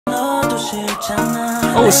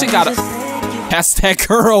Oh, she got a. That's that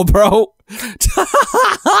girl, bro.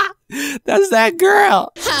 That's that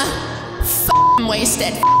girl. I'm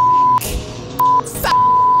wasted.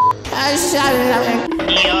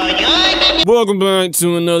 Welcome back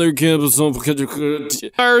to another campus on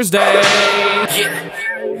Thursday.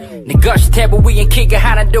 Negotiable, we ain't kicking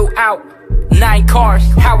how to do out. 9 cars,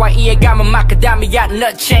 Hawaii got my macadamia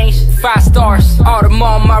nut change. 5 stars, all them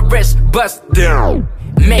on my wrist, bust down.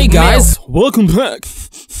 Hey guys, welcome back.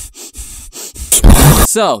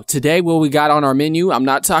 So, today what we got on our menu, I'm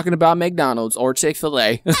not talking about McDonald's or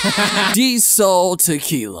Chick-fil-A. Soul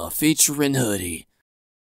Tequila featuring hoodie.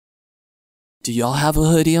 Do y'all have a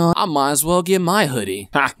hoodie on? I might as well get my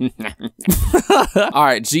hoodie.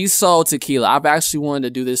 Alright, Soul Tequila. I've actually wanted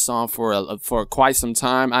to do this song for quite some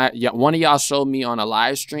time. One of y'all showed me on a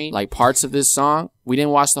live stream, like parts of this song. We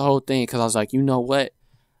didn't watch the whole thing because I was like, you know what?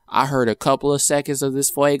 I heard a couple of seconds of this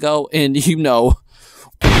fuego and you know,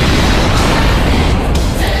 you're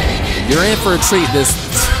in for a treat.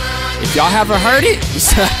 If y'all haven't heard it,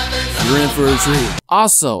 you're in for a treat.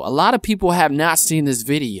 Also, a lot of people have not seen this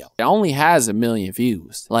video. It only has 1 million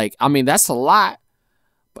views. Like, I mean, that's a lot,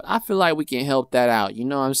 but I feel like we can help that out. You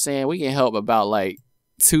know what I'm saying? We can help about like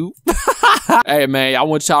 2. Hey man, I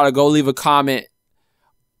want y'all to go leave a comment.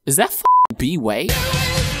 Is that B-Way?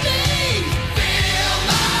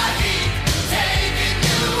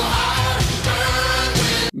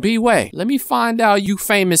 B-Way, let me find out you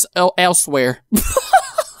famous elsewhere.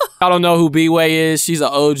 I don't know who B-Way is. She's an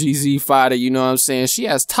OGZ fighter, you know what I'm saying? She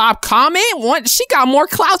has top comment. She got more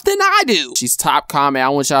clout than I do. She's top comment. I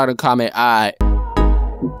want y'all to comment, alright.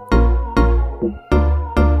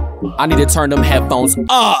 I need to turn them headphones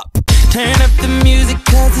up. Turn up the music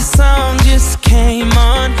cause the song just came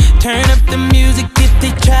on. Turn up the music if they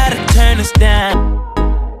try to turn us down.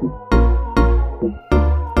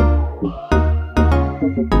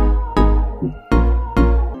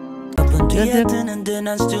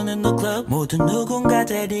 난 student no club 모두 누군가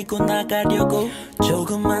데리고 나가려고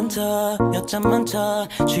조금만 더 몇 잔만 더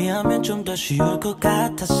취하면 좀 더 쉬울 것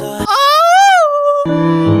같아서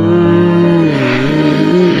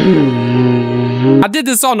I did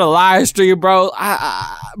this on the live stream, bro.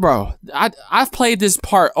 I've played this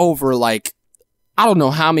part over like I don't know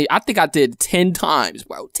how many. I think I did 10 times,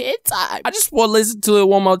 bro. 10 times. I just want to listen to it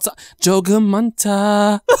one more time.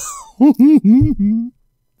 Jogamanta.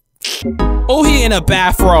 Oh, he in a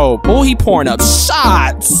bathrobe. Oh, he pouring up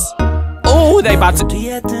shots. Oh, they about to.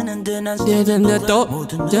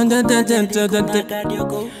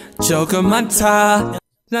 Jogamanta.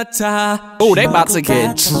 Oh, they about to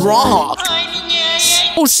get drunk.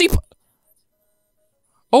 Oh,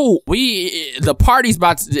 oh, the party's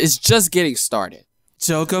it's just getting started.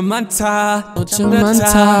 Jogamanta.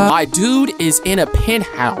 My dude is in a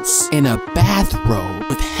penthouse in a bathrobe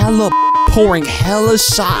with hella pouring hella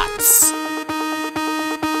shots.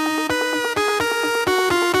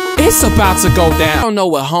 It's about to go down. I don't know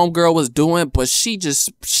what homegirl was doing, but she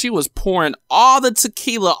was pouring all the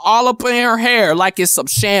tequila all up in her hair like it's some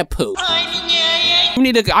shampoo. I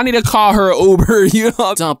need to call her Uber, you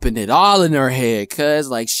know, dumping it all in her head, cause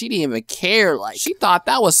like she didn't even care. Like she thought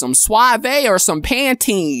that was some Suave or some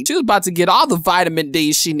Pantene. She was about to get all the vitamin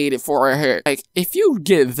D she needed for her hair. Like if you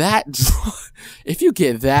get that drunk, if you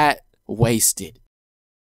get that wasted,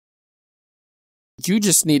 you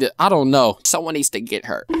just need to, I don't know, someone needs to get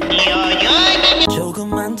her.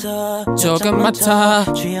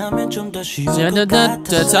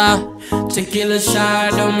 Tequila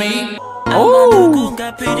shot on me. Oh.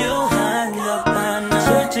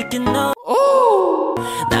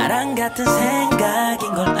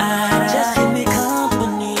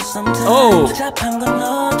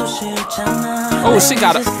 Oh, she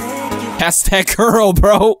got a. That's that girl,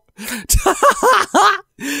 bro.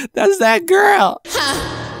 That's that girl.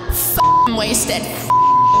 I'm wasted.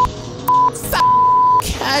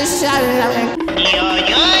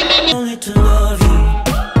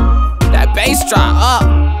 That bass drop up.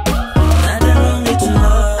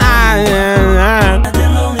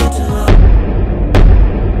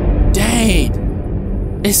 Dang.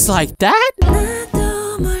 It's like that?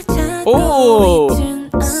 Oh,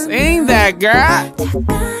 sing that, girl.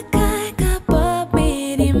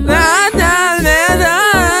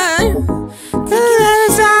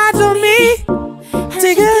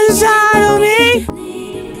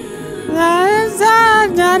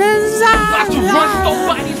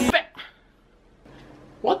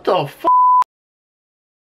 What the f?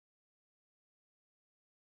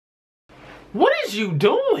 What is you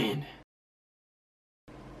doing?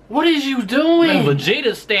 What is you doing? I'm in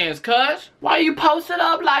Vegeta stance, cuz. Why you posted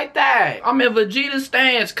up like that? I'm in Vegeta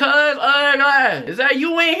stance, cuz. Is that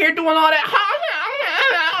you in here doing all that?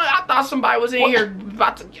 I thought somebody was in here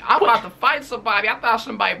about to fight somebody. I thought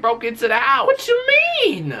somebody broke into the house. What you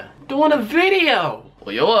mean? Doing a video.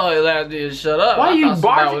 Well, your ass did shut up. Why you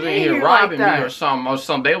barging was in here robbing like me or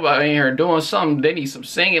something? They were in here doing something. They need some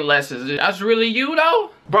singing lessons. That's really you, though?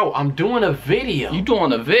 Bro, I'm doing a video. You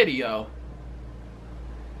doing a video?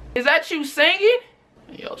 Is that you singing?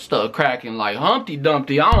 Yo, stuff cracking like Humpty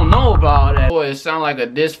Dumpty. I don't know about that. Boy, it sound like a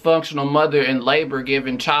dysfunctional mother in labor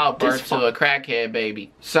giving childbirth to a crackhead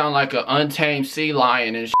baby. Sound like an untamed sea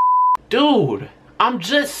lion and Dude, I'm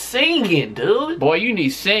just singing, dude. Boy, you need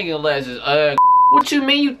singing lessons, What you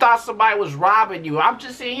mean you thought somebody was robbing you? I'm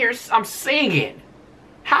just in here, I'm singing.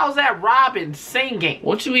 How's that robbing singing?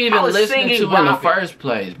 What you even listening to in the first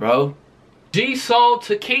place, bro? G-Soul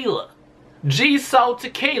Tequila. G-Soul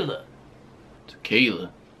Tequila.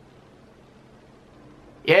 Tequila?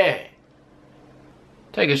 Yeah.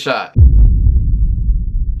 Take a shot.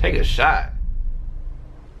 Take a shot?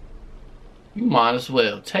 You might as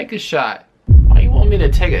well. Take a shot. Why you want me to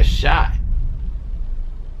take a shot?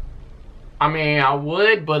 I mean, I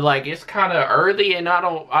would, but like it's kind of early, and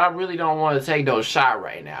I really don't want to take no shot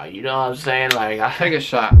right now. You know what I'm saying? Like, I take a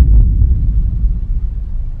shot.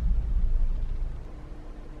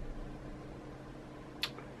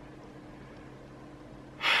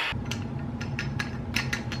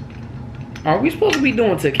 Are we supposed to be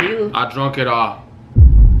doing tequila? I drunk it all.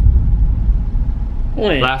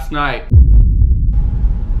 When? Last night.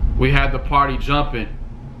 We had the party jumping.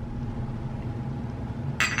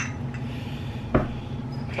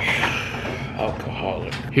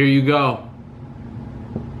 Alcoholic. Here you go.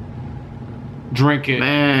 Drink it.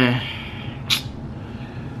 Man.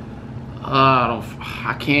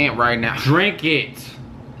 I can't right now. Drink it.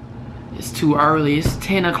 It's too early. It's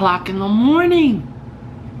 10 o'clock in the morning.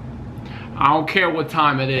 I don't care what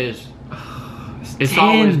time it is. It's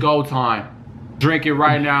always go time. Drink it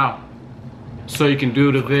right now so you can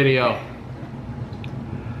do the video.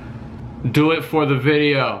 Do it for the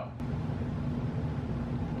video.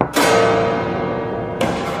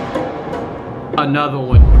 Another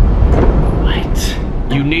one. What?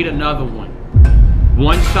 You need another one.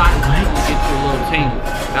 One shot to get you a little tingle.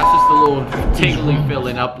 That's just a little tingling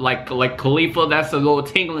feeling up like Khalifa. That's a little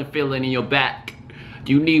tingling feeling in your back.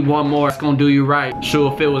 You need one more. It's gonna do you right.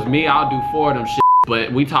 Sure, if it was me, I'll do 4 of them shit.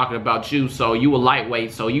 But we talking about you, so you a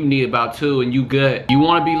lightweight, so you need about 2 and you good. You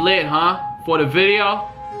wanna be lit, huh? For the video?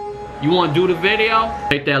 You wanna do the video?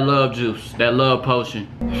 Take that love juice, that love potion.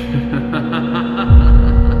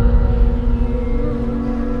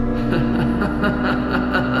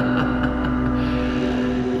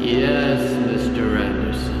 Yes, Mr.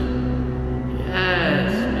 Anderson.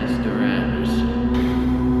 Yes, Mr. Anderson.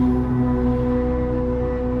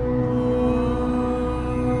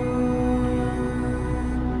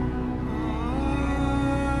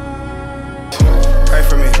 Pray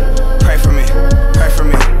for me, pray for me, pray for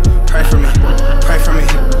me, pray for me, pray for me,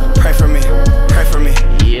 pray for me, pray for me,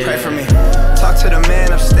 pray for me. Talk to the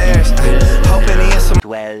man upstairs, hoping he is some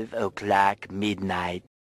 12 o'clock midnight.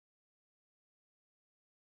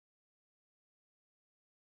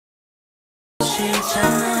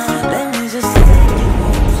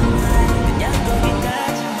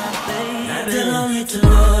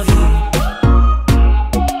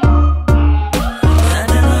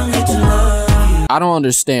 I don't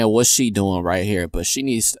understand what she doing right here, but she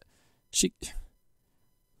needs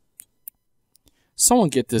someone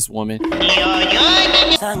get this woman.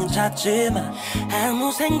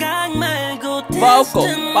 Vocal.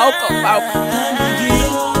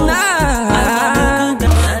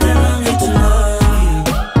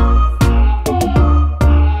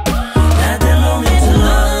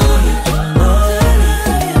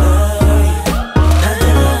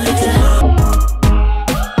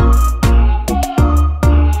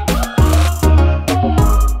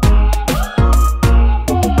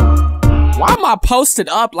 I posted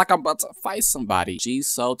up like I'm about to fight somebody.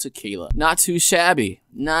 G-Soul Tequila. Not too shabby.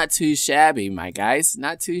 Not too shabby, my guys.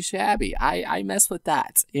 Not too shabby. I mess with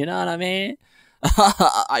that. You know what I mean?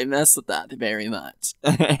 I mess with that very much.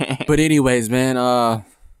 But anyways, man,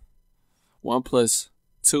 1 +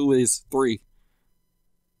 2 is 3.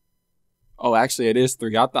 Oh, actually, it is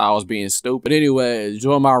 3. I thought I was being stupid. But anyway,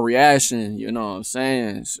 enjoy my reaction. You know what I'm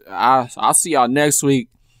saying? I'll see y'all next week.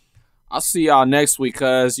 I'll see y'all next week,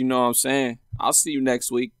 cuz, you know what I'm saying? I'll see you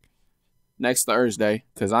next week. Next Thursday.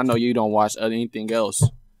 Because I know you don't watch anything else.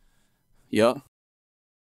 Yup.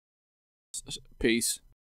 Peace.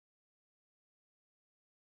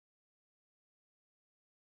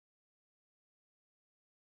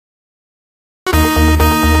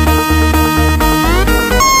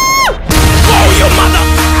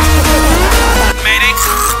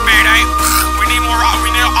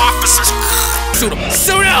 Shoot him!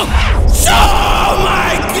 Shoot him! Oh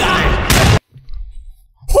my god!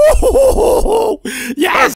 Yes!